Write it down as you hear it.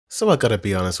So I gotta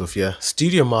be honest with you,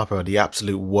 Studio MAPPA are the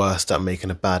absolute worst at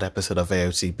making a bad episode of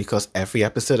AOT because every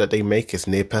episode that they make is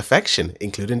near perfection,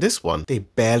 including this one. They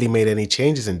barely made any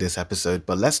changes in this episode,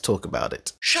 but let's talk about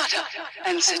it. Shut up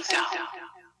and sit down.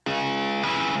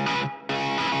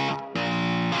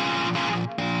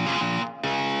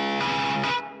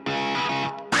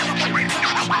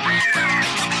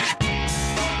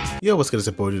 Yo, what's good, it's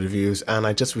Blu-Ray Reviews, and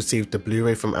I just received the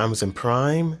Blu-ray from Amazon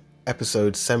Prime,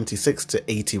 episodes 76 to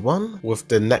 81, with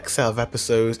the next set of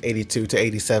episodes 82 to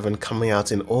 87 coming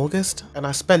out in August. And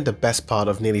I spent the best part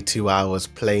of nearly 2 hours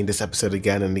playing this episode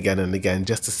again and again and again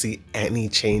just to see any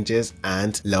changes,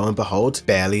 and lo and behold,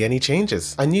 barely any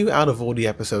changes. I knew out of all the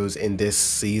episodes in this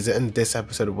season, this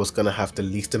episode was gonna have the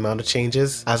least amount of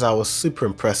changes, as I was super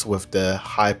impressed with the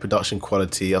high production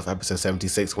quality of episode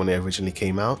 76 when it originally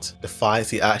came out. The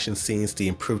fights, the action scenes, the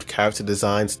improved character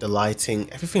designs, the lighting,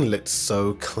 everything looked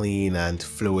so clean and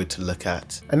fluid to look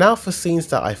at. And now for scenes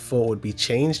that I thought would be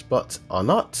changed but are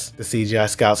not. The CGI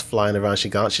scouts flying around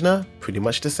Shiganshina, pretty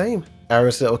much the same.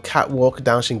 Aaron's little catwalk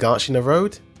down Shiganshina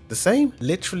Road, the same.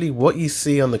 Literally what you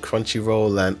see on the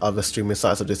Crunchyroll and other streaming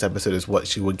sites of this episode is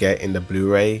what you will get in the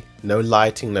Blu-ray. No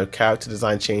lighting, no character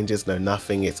design changes, no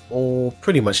nothing, it's all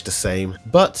pretty much the same.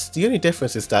 But the only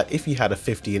difference is that if you had a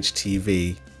 50-inch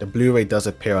TV, the Blu-ray does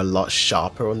appear a lot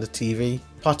sharper on the TV.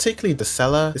 Particularly the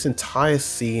cellar, this entire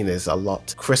scene is a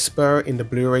lot crisper in the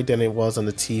Blu-ray than it was on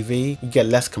the TV. You get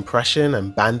less compression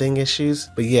and banding issues.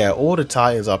 But yeah, all the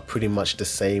tie-ins are pretty much the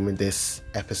same in this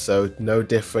episode. No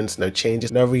difference, no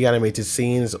changes, no reanimated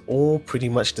scenes, all pretty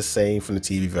much the same from the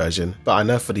TV version. But I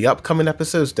know for the upcoming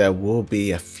episodes there will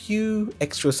be a few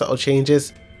extra subtle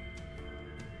changes.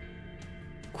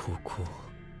 Cool.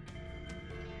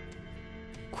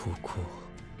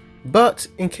 But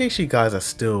in case you guys are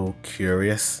still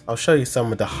curious, I'll show you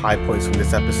some of the high points from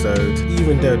this episode,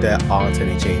 even though there aren't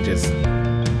any changes.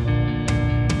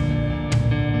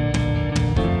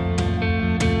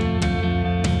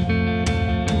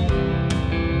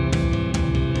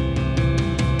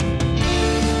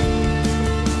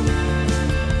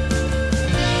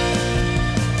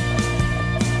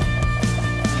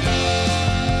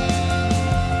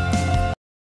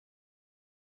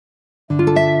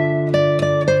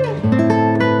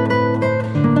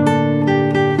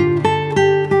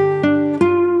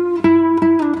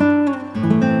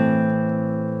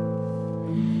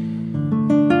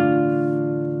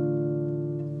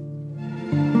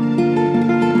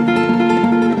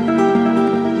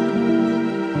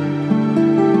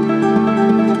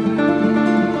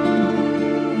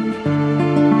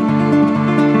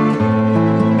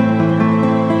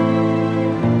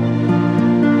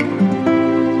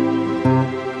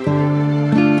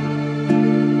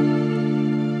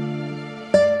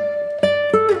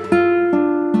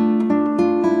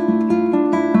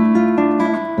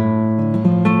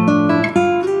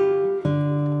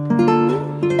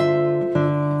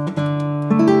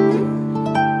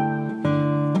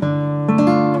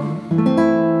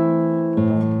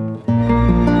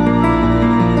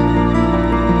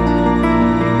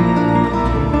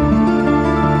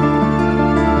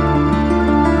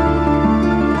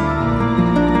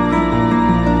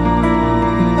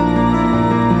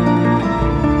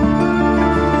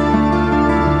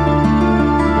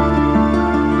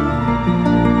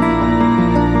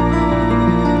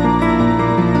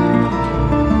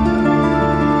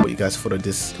 For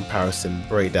this comparison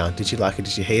breakdown, did you like it?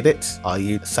 Did you hate it? Are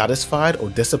you satisfied or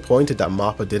disappointed that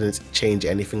MAPPA didn't change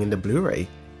anything in the Blu-ray?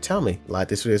 Tell me. Like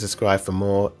this video, subscribe for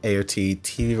more AOT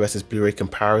TV versus Blu-ray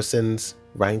comparisons,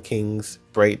 rankings,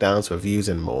 breakdowns, reviews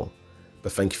and more.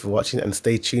 But thank you for watching, and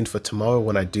stay tuned for tomorrow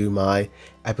when I do my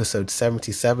episode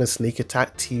 77 Sneak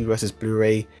Attack TV versus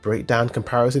Blu-ray breakdown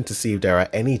comparison to see if there are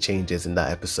any changes in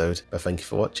that episode. But thank you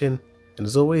for watching, and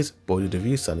as always, Blu-Ray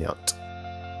Reviews signing out.